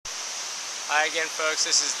Hi again, folks.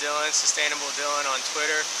 This is Dylan, Sustainable Dylan on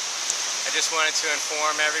Twitter. I just wanted to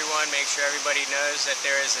inform everyone, make sure everybody knows that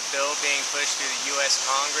there is a bill being pushed through the U.S.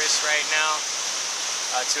 Congress right now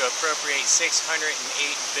to appropriate $608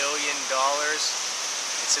 billion.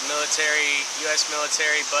 It's a U.S.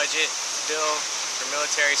 military budget bill for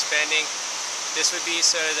military spending. This would be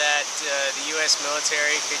so that the U.S.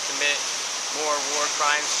 military could commit more war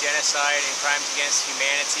crimes, genocide, and crimes against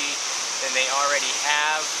humanity than they already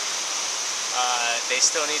have. They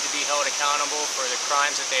still need to be held accountable for the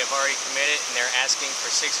crimes that they have already committed, and they're asking for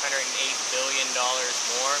 $608 billion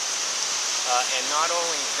more. And not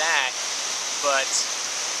only that, but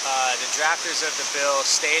the drafters of the bill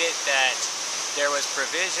stated that there was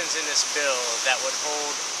provisions in this bill that would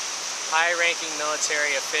hold high-ranking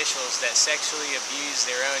military officials that sexually abuse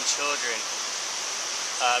their own children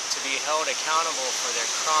to be held accountable for their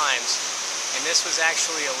crimes. And this was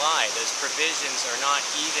actually a lie. Those provisions are not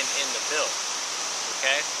even in the bill.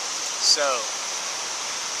 Okay? So,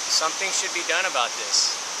 something should be done about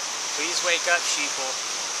this. Please wake up, sheeple.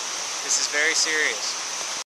 This is very serious.